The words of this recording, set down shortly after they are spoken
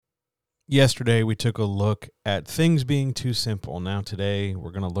Yesterday, we took a look at things being too simple. Now, today,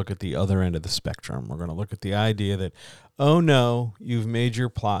 we're going to look at the other end of the spectrum. We're going to look at the idea that, oh no, you've made your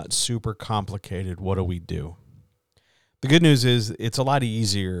plot super complicated. What do we do? The good news is it's a lot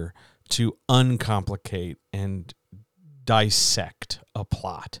easier to uncomplicate and dissect a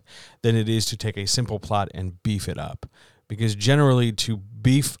plot than it is to take a simple plot and beef it up. Because generally, to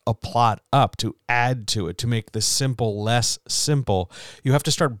beef a plot up, to add to it, to make the simple less simple, you have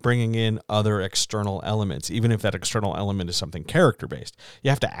to start bringing in other external elements, even if that external element is something character-based. You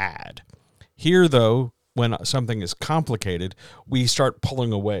have to add. Here, though, when something is complicated, we start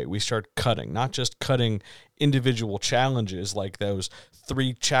pulling away. We start cutting, not just cutting individual challenges like those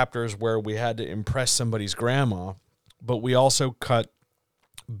 3 chapters where we had to impress somebody's grandma, but we also cut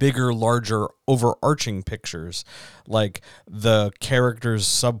bigger, larger, overarching pictures, like the character's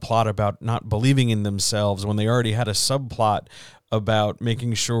subplot about not believing in themselves when they already had a subplot about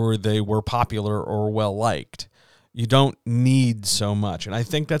making sure they were popular or well-liked. You don't need so much. And I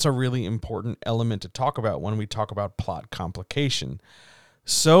think that's a really important element to talk about when we talk about plot complication.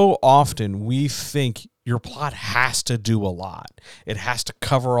 So often we think your plot has to do a lot. It has to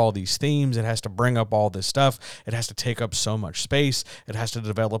cover all these themes. It has to bring up all this stuff. It has to take up so much space. It has to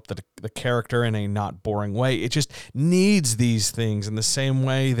develop the character in a not boring way. It just needs these things in the same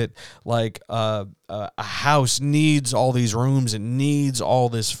way that like a house needs all these rooms. It needs all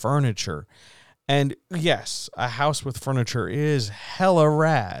this furniture. And yes, a house with furniture is hella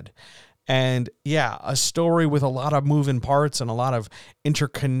rad. And yeah, a story with a lot of moving parts and a lot of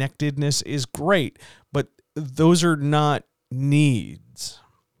interconnectedness is great, but those are not needs.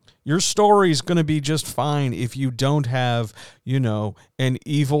 Your story is going to be just fine if you don't have, an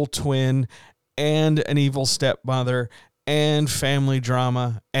evil twin and an evil stepmother and family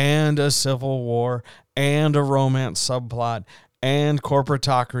drama and a civil war and a romance subplot and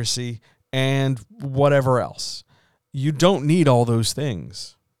corporatocracy and whatever else. You don't need all those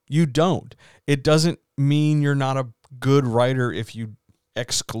things. You don't. It doesn't mean you're not a good writer if you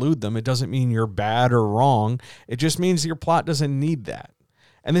exclude them. It doesn't mean you're bad or wrong. It just means your plot doesn't need that.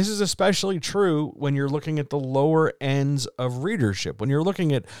 And this is especially true when you're looking at the lower ends of readership, when you're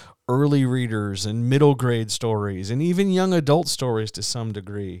looking at early readers and middle grade stories and even young adult stories to some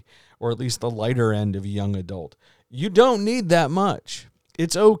degree, or at least the lighter end of young adult. You don't need that much.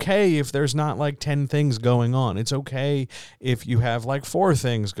 It's okay if there's not like 10 things going on. It's okay if you have like 4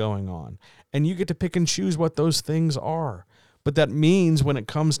 things going on. And you get to pick and choose what those things are. But that means when it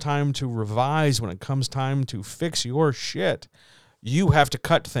comes time to revise, when it comes time to fix your shit, you have to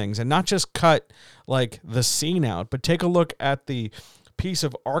cut things. And not just cut like the scene out, but take a look at the piece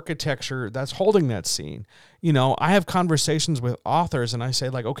of architecture that's holding that scene. I have conversations with authors and I say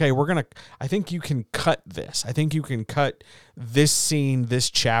like, okay, I think you can cut this. I think you can cut this scene,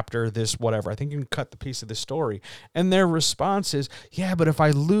 this chapter, this whatever. I think you can cut the piece of the story. And their response is, yeah, but if I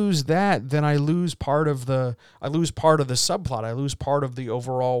lose that, then I lose part of the subplot. I lose part of the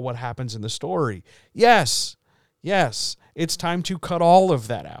overall what happens in the story. Yes. It's time to cut all of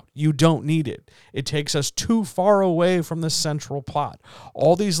that out. You don't need it. It takes us too far away from the central plot.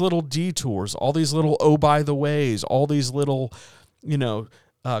 All these little detours, all these little oh by the ways, all these little,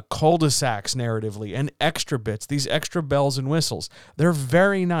 cul-de-sacs narratively and extra bits, these extra bells and whistles. They're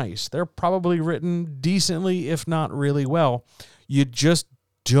very nice. They're probably written decently, if not really well. You just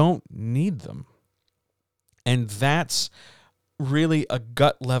don't need them. And that's really a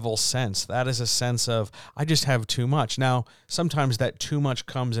gut level sense. That is a sense of, I just have too much. Now, sometimes that too much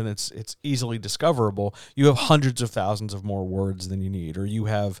comes and it's easily discoverable. You have hundreds of thousands of more words than you need, or you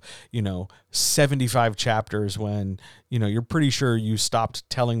have, 75 chapters when, you're pretty sure you stopped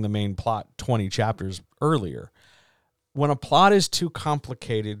telling the main plot 20 chapters earlier. When a plot is too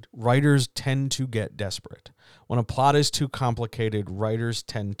complicated, writers tend to get desperate. When a plot is too complicated, writers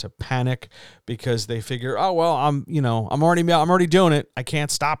tend to panic because they figure, oh well, I'm already doing it. I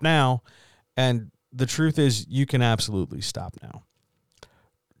can't stop now. And the truth is, you can absolutely stop now.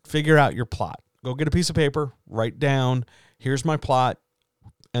 Figure out your plot. Go get a piece of paper, write down, here's my plot,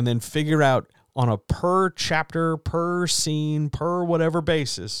 and then figure out on a per chapter, per scene, per whatever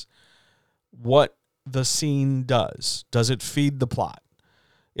basis, what the scene does. Does it feed the plot?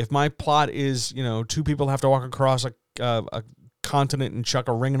 If my plot is, 2 people have to walk across a continent and chuck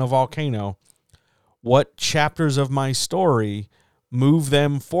a ring in a volcano, what chapters of my story move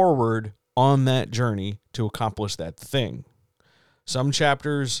them forward on that journey to accomplish that thing? Some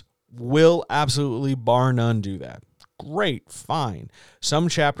chapters will absolutely, bar none, do that. Great, fine. Some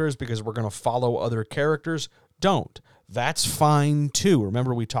chapters, because we're going to follow other characters, don't. That's fine too.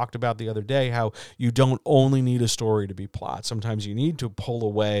 Remember, we talked about the other day how you don't only need a story to be plot. Sometimes you need to pull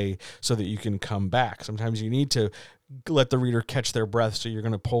away so that you can come back. Sometimes you need to let the reader catch their breath, so you're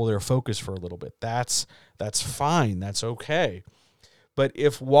going to pull their focus for a little bit. That's fine. That's okay. But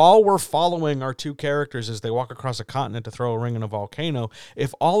if while we're following our two characters as they walk across a continent to throw a ring in a volcano,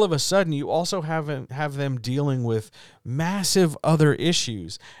 if all of a sudden you also have them dealing with massive other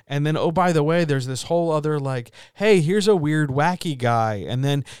issues, and then, oh, by the way, there's this whole other, like, hey, here's a weird wacky guy, and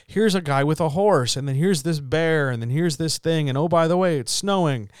then here's a guy with a horse, and then here's this bear, and then here's this thing, and oh, by the way, it's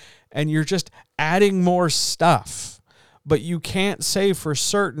snowing, and you're just adding more stuff, but you can't say for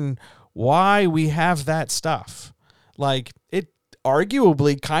certain why we have that stuff. Like, it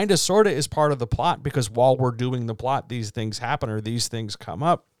arguably kind of sort of is part of the plot, because while we're doing the plot, these things happen or these things come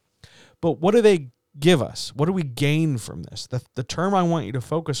up. But what do they give us? What do we gain from this? The term I want you to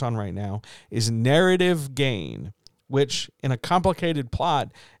focus on right now is narrative gain, which in a complicated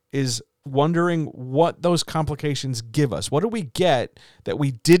plot is wondering what those complications give us. What do we get that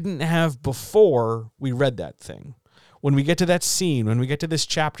we didn't have before we read that thing? When we get to that scene, when we get to this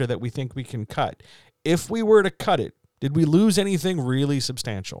chapter that we think we can cut, if we were to cut it, did we lose anything really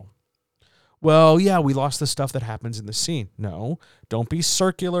substantial? Well, yeah, we lost the stuff that happens in the scene. No, don't be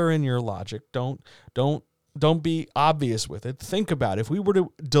circular in your logic. Don't be obvious with it. Think about it. If we were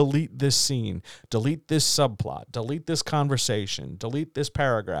to delete this scene, delete this subplot, delete this conversation, delete this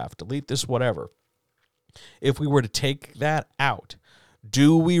paragraph, delete this whatever. If we were to take that out,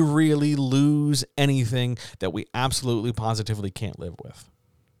 do we really lose anything that we absolutely positively can't live with?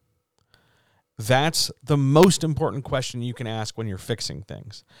 That's the most important question you can ask when you're fixing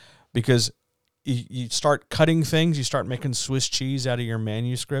things, because you start cutting things, you start making Swiss cheese out of your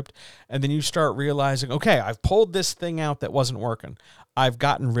manuscript, and then you start realizing, okay, I've pulled this thing out that wasn't working. I've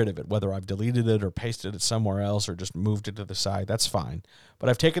gotten rid of it, whether I've deleted it or pasted it somewhere else or just moved it to the side, that's fine. But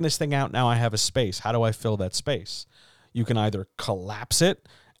I've taken this thing out, now I have a space. How do I fill that space? You can either collapse it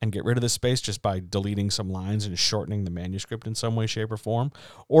and get rid of the space just by deleting some lines and shortening the manuscript in some way, shape, or form.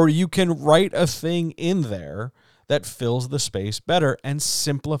 Or you can write a thing in there that fills the space better and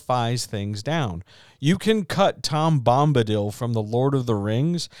simplifies things down. You can cut Tom Bombadil from The Lord of the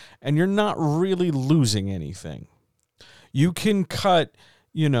Rings, and you're not really losing anything. You can cut,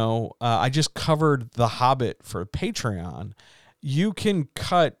 I just covered The Hobbit for Patreon. You can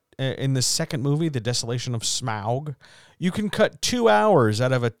cut, in the second movie, The Desolation of Smaug, you can cut 2 hours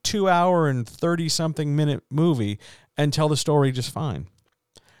out of a 2 hour and 30-something minute movie and tell the story just fine.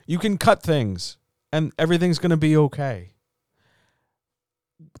 You can cut things, and everything's going to be okay.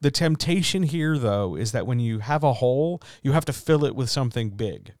 The temptation here, though, is that when you have a hole, you have to fill it with something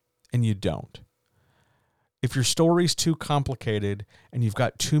big, and you don't. If your story's too complicated and you've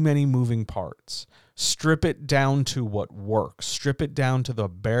got too many moving parts, strip it down to what works. Strip it down to the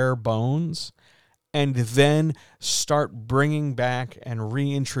bare bones, and then start bringing back and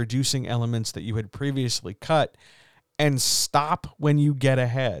reintroducing elements that you had previously cut, and stop when you get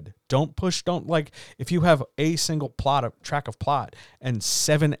ahead. If you have a single track of plot and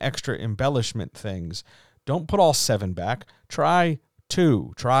 7 extra embellishment things, don't put all 7 back. Try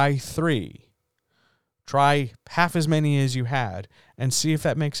 2, try 3. Try half as many as you had and see if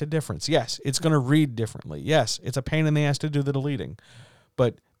that makes a difference. Yes, it's going to read differently. Yes, it's a pain in the ass to do the deleting.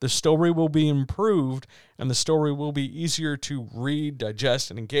 But the story will be improved, and the story will be easier to read,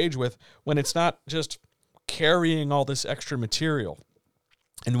 digest, and engage with when it's not just carrying all this extra material,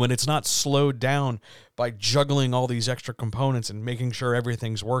 and when it's not slowed down by juggling all these extra components and making sure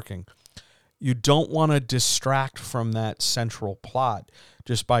everything's working. You don't want to distract from that central plot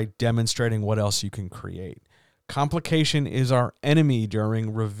just by demonstrating what else you can create. Complication is our enemy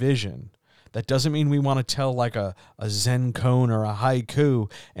during revision. That doesn't mean we want to tell like a Zen koan or a haiku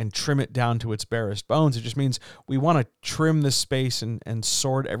and trim it down to its barest bones. It just means we want to trim the space and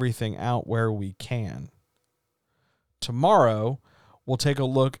sort everything out where we can. Tomorrow, we'll take a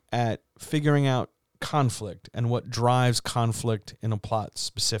look at figuring out conflict and what drives conflict in a plot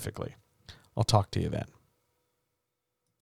specifically. I'll talk to you then.